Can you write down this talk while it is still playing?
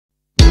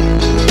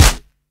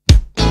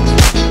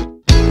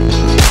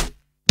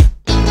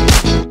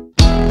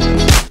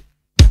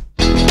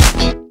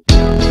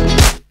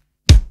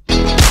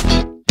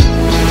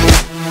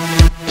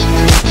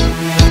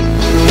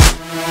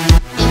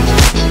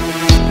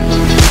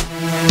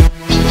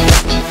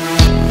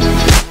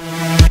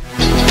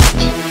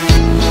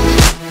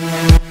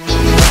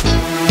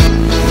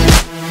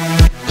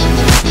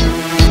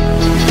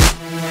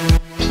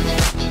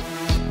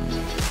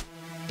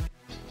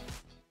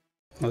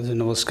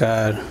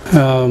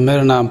नमस्कार,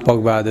 मेरो नाम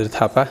पगबहादुर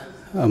थापा।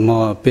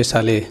 म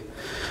पेशाले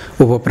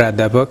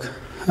उपप्राध्यापक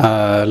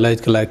ललित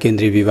कला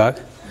केन्द्रीय विभाग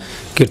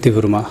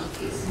कीर्तिपुरमा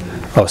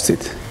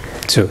अवस्थित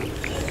छु।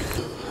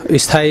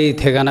 स्थायी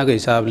ठेगानाको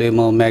हिसाबले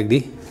म म्याग्दी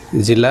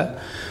जिल्ला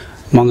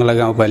मङ्गला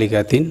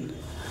गाउँपालिका 3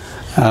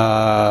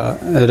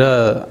 र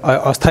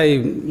अस्थायी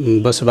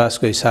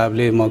बसोबासको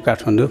हिसाबले म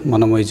काठमाडौँ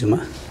मनमैजुमा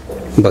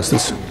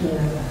बस्दछु।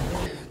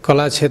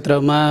 कला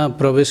क्षेत्रमा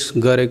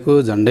प्रवेश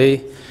गरेको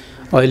झन्डै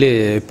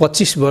अहिले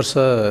 25 वर्ष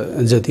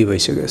जति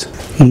भइसकेको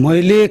छ।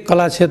 मैले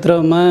कला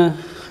क्षेत्रमा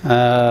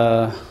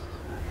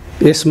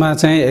यसमा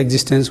चाहिँ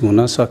एक्जिस्टेन्स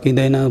हुन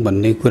सकिँदैन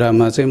भन्ने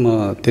कुरामा चाहिँ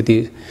म त्यति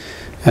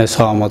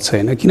सहमत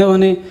छैन,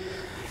 किनभने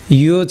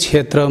यो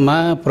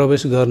क्षेत्रमा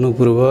प्रवेश गर्नु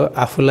पूर्व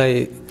आफूलाई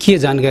के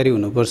जानकारी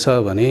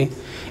हुनुपर्छ भने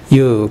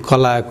यो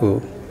कलाको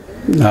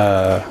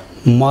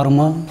मर्म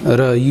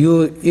र यो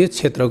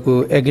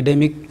क्षेत्रको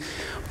एकाडेमिक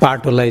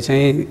पाटोलाई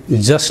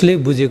चाहिँ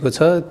जसले बुझेको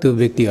छ त्यो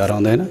व्यक्ति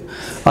हराउँदैन।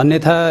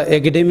 अन्यथा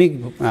एकाडेमिक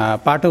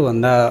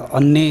पाटोभन्दा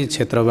अन्य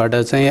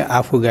क्षेत्रबाट चाहिँ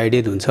आफू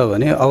गाइडेड हुन्छ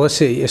भने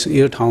अवश्य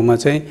यो ठाउँमा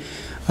चाहिँ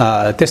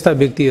त्यस्ता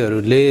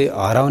व्यक्तिहरूले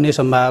हराउने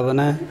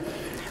सम्भावना,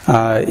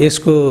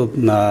 यसको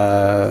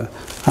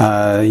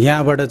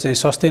यहाँबाट चाहिँ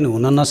सस्टेन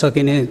हुन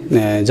नसकिने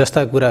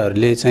जस्ता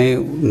कुराहरूले चाहिँ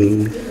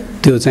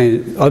त्यो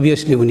चाहिँ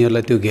अभियसली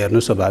उनीहरूलाई त्यो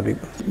घेर्नु स्वाभाविक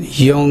हो।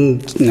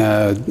 यङहरूलाई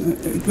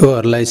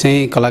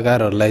चाहिँ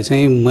कलाकारहरूलाई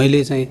चाहिँ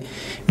मैले चाहिँ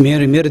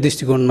मेरो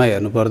दृष्टिकोणमा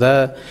हेर्नुपर्दा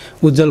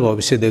उज्जवल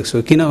भविष्य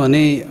देख्छु,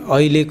 किनभने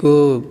अहिलेको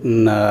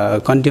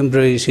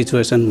कन्टेम्पोरेरी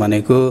सिचुएसन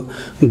भनेको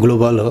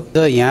ग्लोबल हो।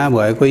 र यहाँ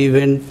भएको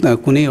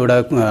इभेन्ट कुनै एउटा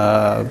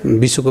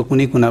विश्वको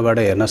कुनै कुनाबाट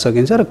हेर्न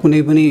सकिन्छ र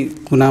कुनै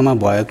पनि कुनामा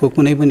भएको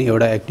कुनै पनि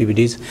एउटा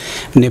एक्टिभिटिज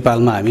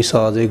नेपालमा हामी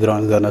सहजै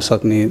ग्रहण गर्न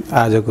सक्ने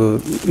आजको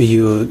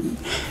यो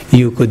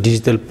युगको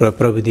डिजिटल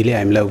प्रविधिले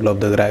हामीलाई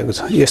उपलब्ध गराएको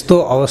छ। यस्तो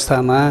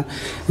अवस्थामा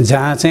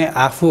जहाँ चाहिँ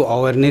आफू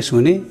अवेरनेस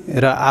हुने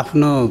र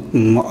आफ्नो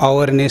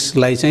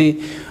अवेरनेसलाई चाहिँ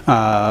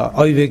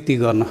अभिव्यक्ति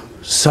गर्न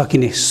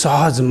सकिने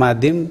सहज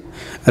माध्यम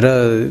र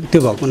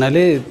त्यो भएको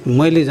हुनाले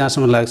मैले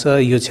जहाँसम्म लाग्छ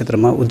यो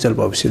क्षेत्रमा उज्जवल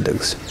भविष्य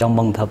देख्छु।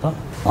 जम्बङ थापा,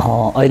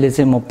 अहिले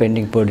चाहिँ म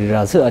पेन्टिङ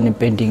पढिरहेको छु अनि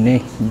पेन्टिङ नै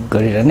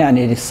गरिरहने,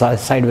 अनि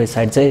साइड बाई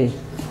साइड चाहिँ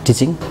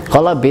टिचिङ।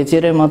 कला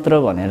बेचेरै मात्र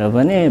भनेर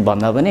पनि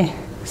भन्दा पनि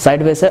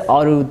साइड बाई साइड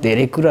अरू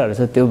धेरै कुराहरू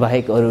छ, त्यो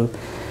बाहेक अरू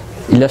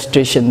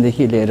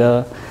इलस्ट्रेसनदेखि लिएर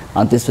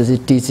अनि त्यसपछि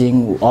टिचिङ,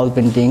 वाल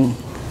पेन्टिङ,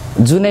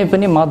 जुनै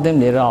पनि माध्यम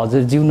लिएर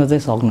हजुर जिउन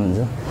चाहिँ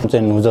सक्नुहुन्छ।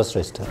 चाहिँ नुजस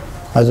श्रेष्ठ।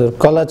 हजुर,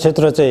 कला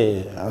क्षेत्र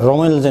चाहिँ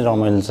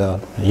रमाइलो छ।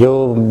 यो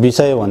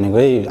विषय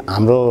भनेकै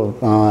हाम्रो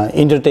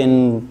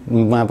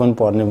इन्टरटेनमा पनि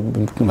पर्ने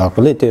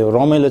भएकोले त्यो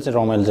रमाइलो छ।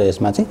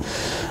 यसमा चाहिँ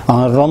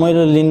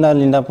रमाइलो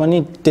लिँदा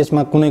पनि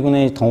त्यसमा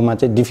कुनै ठाउँमा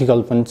चाहिँ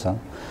डिफिकल्ट पनि छ।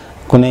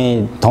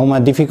 कुनै ठाउँमा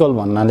डिफिकल्ट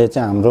भन्नाले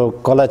चाहिँ हाम्रो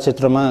कला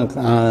क्षेत्रमा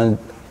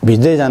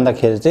भिज्दै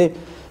जाँदाखेरि चाहिँ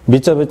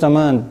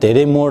बिचमा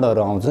धेरै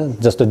मोडहरू आउँछ,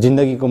 जस्तो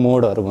जिन्दगीको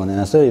मोडहरू भने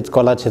जस्तो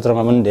कला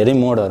क्षेत्रमा पनि धेरै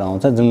मोडहरू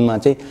आउँछ, जुनमा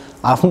चाहिँ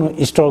आफ्नो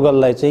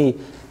स्ट्रगललाई चाहिँ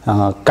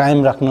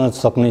कायम राख्न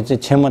सक्ने चाहिँ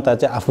क्षमता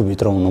चाहिँ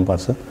आफूभित्र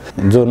हुनुपर्छ।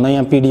 जो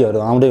नयाँ पिँढीहरू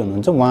आउँदै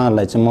हुनुहुन्छ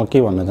उहाँहरूलाई चाहिँ म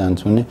के भन्न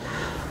चाहन्छु भने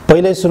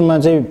पहिल्यै सुरुमा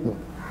चाहिँ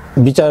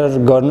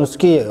विचार गर्नुहोस्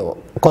कि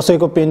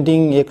कसैको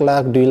पेन्टिङ 1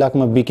 लाख 2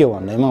 लाखमा बिक्यो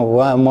भन्दैमा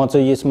वा म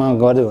चाहिँ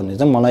यसमा गरेँ भने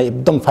चाहिँ मलाई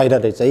एकदम फाइदा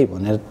रहेछ है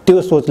भनेर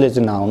त्यो सोचले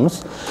चाहिँ नआउनुहोस्।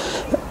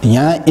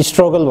 यहाँ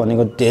स्ट्रगल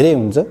भनेको धेरै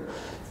हुन्छ,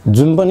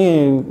 जुन पनि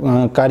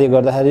कार्य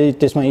गर्दाखेरि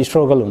त्यसमा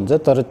स्ट्रगल हुन्छ,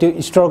 तर त्यो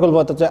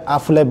स्ट्रगलबाट चाहिँ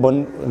आफूलाई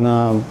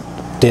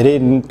धेरै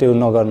त्यो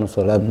नगर्नुहोस्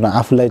होला।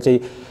 आफूलाई चाहिँ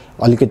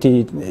अलिकति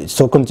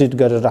सकुचित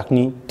गरेर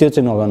राख्ने त्यो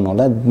चाहिँ नगर्नु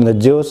होला।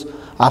 जे होस्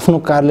आफ्नो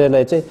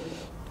कार्यलाई चाहिँ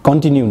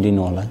कन्टिन्यू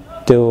दिनु होला।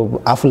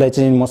 त्यो आफूलाई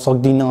चाहिँ म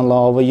सक्दिनँ, ल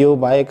अब यो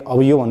बाहेक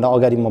अब योभन्दा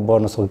अगाडि म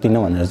बढ्न सक्दिनँ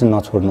भनेर चाहिँ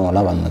नछोड्नु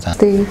होला भन्न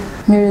चाहन्छु।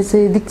 मेरो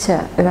चाहिँ दीक्षा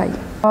राई।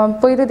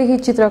 पहिलोदेखि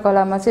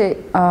चित्रकलामा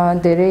चाहिँ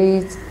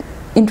धेरै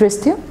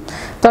इन्ट्रेस्ट थियो,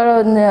 तर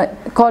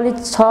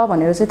कलेज छ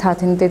भनेर चाहिँ थाहा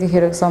थिएन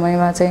त्यतिखेरको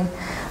समयमा चाहिँ।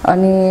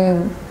 अनि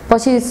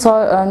पछि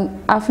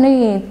आफ्नै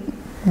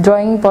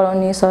ड्रइङ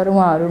पढाउने सर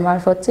उहाँहरू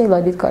मार्फत चाहिँ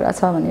ललित कला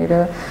छ भनेर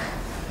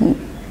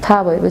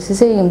थाहा भएपछि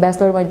चाहिँ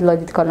ब्याचलर मैले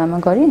ललित कलामा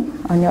गरेँ,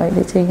 अनि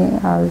अहिले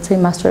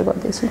चाहिँ मास्टर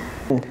गर्दैछु।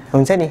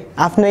 हुन्छ नि,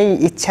 आफ्नै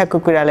इच्छाको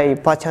कुरालाई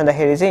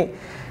पछ्याउँदाखेरि चाहिँ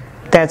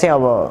त्यहाँ चाहिँ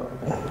अब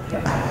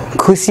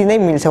खुसी नै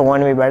मिल्छ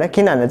वान वेबाट।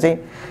 किनभने चाहिँ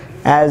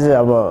एज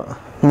अब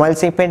मैले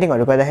चाहिँ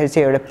पेन्टिङहरू गर्दाखेरि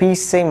चाहिँ एउटा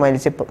पिस चाहिँ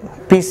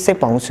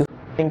पाउँछु।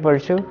 पेन्टिङ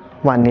पढ्छु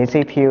भन्ने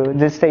चाहिँ थियो,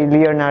 जस्तै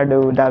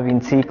लियोनार्डो डा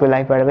भिन्सीको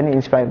लाइफबाट पनि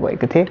इन्सपायर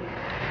भएको थिएँ।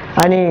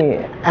 अनि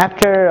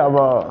आफ्टर अब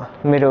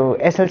मेरो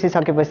एसएलसी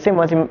सकेपछि चाहिँ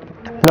म चाहिँ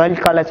ललित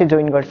कला चाहिँ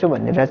जोइन गर्छु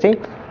भनेर चाहिँ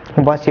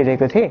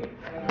बसिरहेको थिएँ।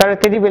 तर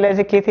त्यति बेला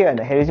चाहिँ के थियो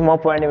भन्दाखेरि चाहिँ म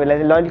पढ्ने बेला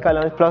चाहिँ ललित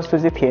कलामा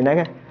 +2 चाहिँ थिएन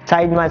क्या।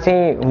 साइडमा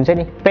चाहिँ हुन्छ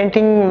नि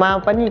पेन्टिङमा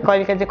पनि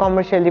कहिलेकाहीँ चाहिँ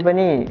कमर्सियली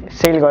पनि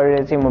सेल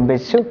गरेर चाहिँ म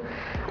बेच्छु।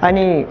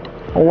 अनि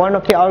वान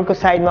अफ द अर्को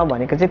साइडमा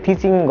भनेको चाहिँ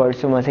टिचिङ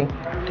गर्छु म चाहिँ।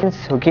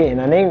 हो कि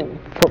होइन नै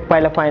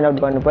पहिला फाइन्ड आउट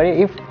गर्नु पऱ्यो।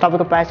 इफ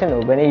तपाईँको प्यासन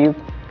हो भने यो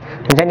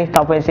हुन्छ नि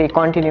तपाईँ चाहिँ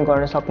कन्टिन्यू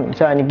गर्न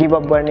सक्नुहुन्छ। अनि गिभ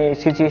अप गर्ने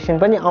सिचुएसन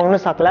पनि आउन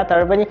सक्ला,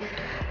 तर पनि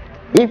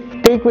इफ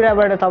त्यही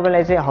कुराबाट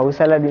तपाईँलाई चाहिँ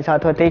हौसला दिन्छ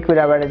अथवा त्यही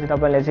कुराबाट चाहिँ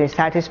तपाईँलाई चाहिँ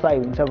सेटिस्फाई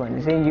हुन्छ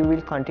भने चाहिँ यु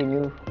विल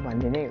कन्टिन्यू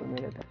भन्ने नै हो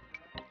मेरो त